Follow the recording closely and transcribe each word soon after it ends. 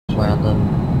convoy on them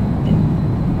in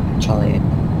Charlie.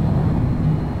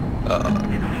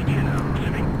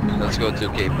 Let's go to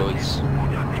Cape, boys.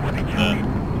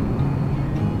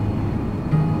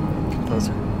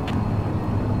 Closer.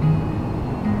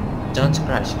 Don't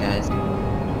crash, guys.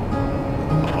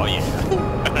 Oh yeah.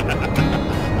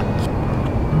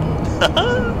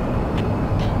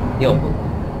 Yo,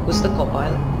 who's the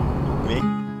co-pilot? Me?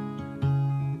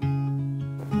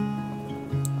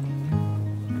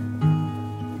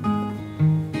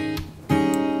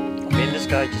 Me and this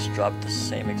guy just dropped the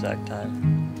same exact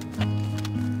time.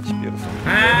 It's beautiful.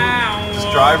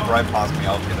 Just drive right past me,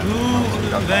 I'll get it.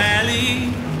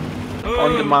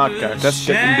 On the marker, just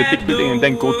get in the big building and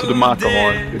then go to the marker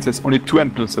hall. It says only 2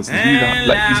 entrances, really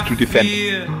like easy to defend.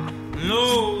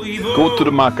 Go to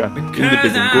the marker, in the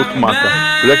building, go to marker,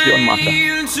 directly on marker.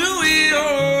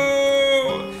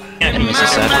 Enemies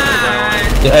inside.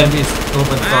 The enemy is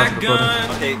over the front of the building.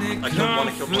 Okay, I killed one, I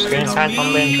killed one. Get inside from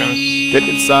the entrance. Get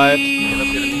inside.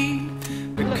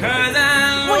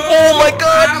 Oh my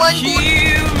god, my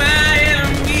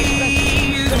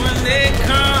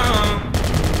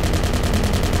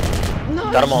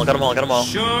Got them all, got them all, got them all.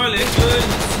 Get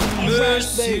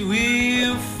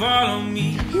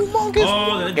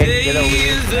over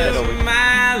here.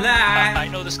 I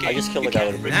know this game. I just killed the guy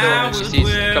with a bridge. East,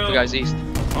 east. A couple guys east.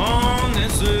 Oh,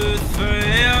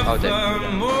 dead.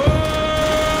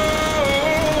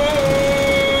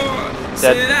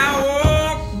 Dead.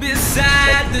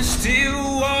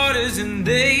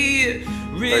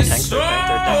 Third tank.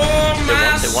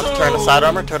 They want to turn the side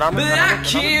armor, turn armor.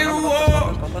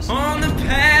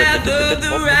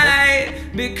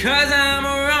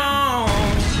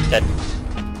 Dead.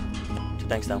 2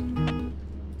 tanks down.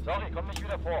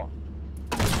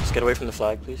 Just get away from the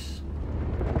flag, please.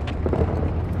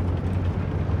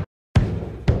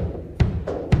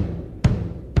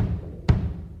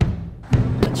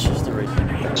 Let's use the race.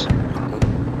 Go.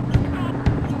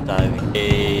 Diving.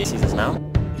 Hey, see this now?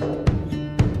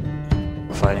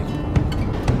 We're fighting.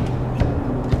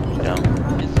 Down.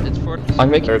 It's for. I'm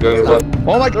making her going up.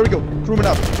 Oh my god, there we go. Crewman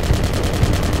up.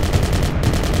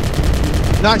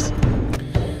 Nice.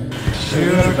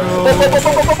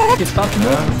 He's starting to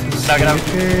move. Knock it out.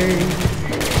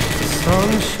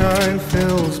 Sunshine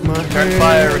fills my Return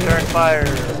fire, return fire.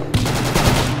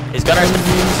 He's got our.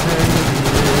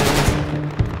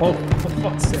 Oh, for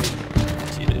fuck's sake.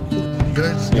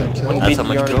 Guys, That's how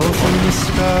much go from the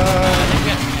sky.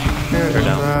 Turn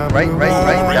down. Right.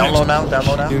 Down low now, down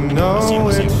low now. You know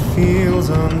it feels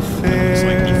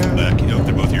unfair. Back. Yep,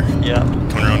 they're both here. Yeah.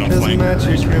 Turn around on There's flank.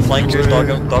 magic Flankers,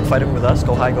 dog fighting with us.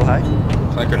 Go high, go high.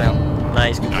 Flanker down.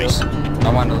 Nice, good Nice. kill.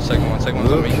 I'm on to the second one. Second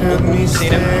one's on Look me. at me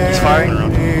Seen him. He's firing.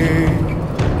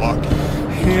 Walk.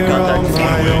 Here Contact. on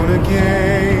my own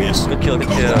again. Yes. Good kill, good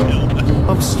kill.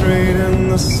 Up straight in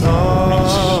the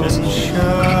sunshine.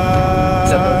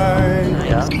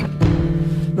 Yeah.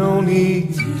 No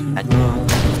need to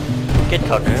Get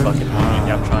covered, fucking.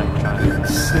 Yeah, I'm trying.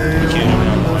 say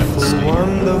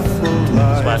wonderful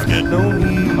life. Splash. No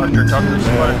need Both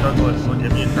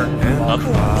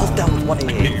down with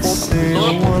 188.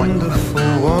 say wonderful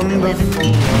life.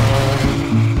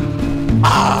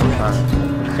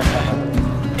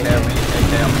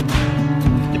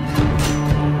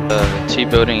 T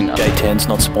building. J10's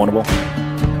not spawnable.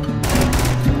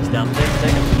 He's down there,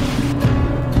 take him.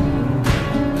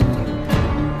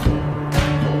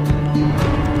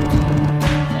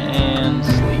 And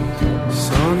sleep.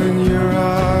 Sun in your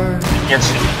eyes.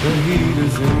 Yes. The heat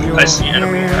is in your I see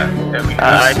enemy.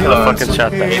 I could have fucking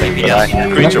shot that baby guy.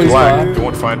 Creature flag. You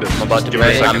won't find it. I'm about to do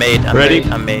Ready? it. I'm made. Ready?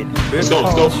 I'm made. Let's go,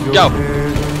 let's go. Go.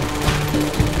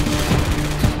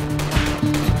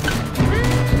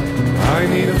 I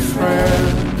need a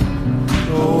friend.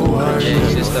 Oh, I Yeah, need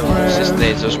it's a just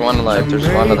friend. there's one alive. There's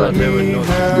one alive. Maybe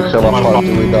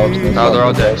No, they're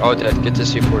all dead. All dead. Get the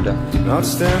C4 down. not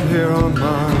stand here on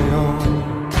my own.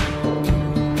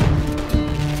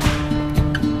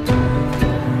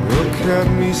 Look at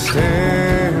me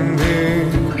standing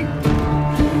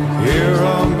here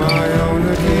on my own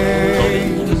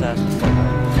again.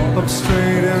 Up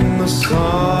straight in the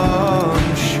sunshine.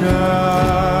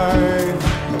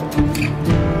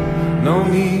 No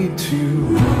need to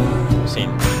run Seen.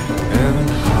 and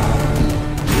hide.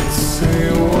 It's a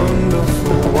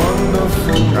wonderful,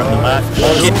 wonderful Grab the life. left. Oh,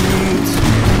 shit.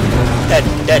 Dead,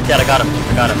 I got him. It's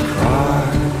a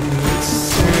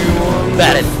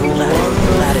Bat it.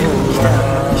 He's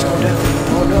down. He's going down.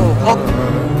 Oh no.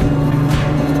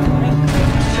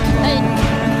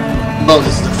 Oh,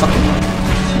 this is the fucking.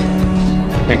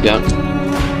 Back down.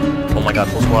 Oh my god,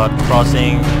 full squad.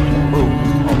 Crossing. Ooh.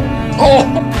 Oh!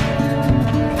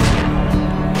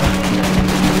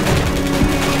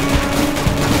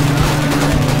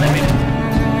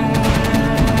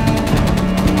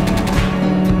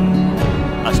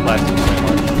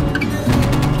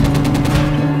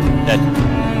 Dead.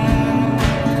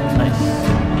 Nice.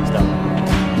 He's down.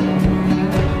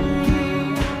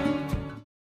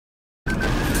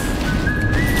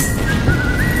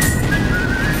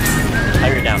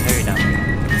 Hurry down, hurry down.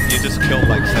 You just killed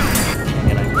like 17.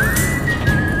 Can I go?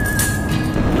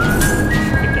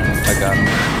 I got him.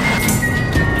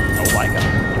 Oh, I got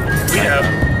him. Yeah.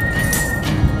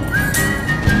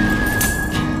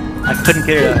 I couldn't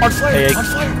get it. On fire! On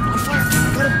fire! On fire!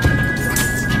 Got him!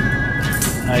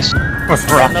 Nice. What's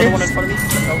Another one in front of me.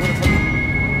 Another one in front of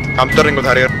me. I'm turning with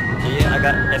Harrier. Yeah, I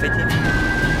got F-18.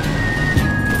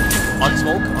 On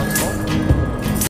smoke, on smoke.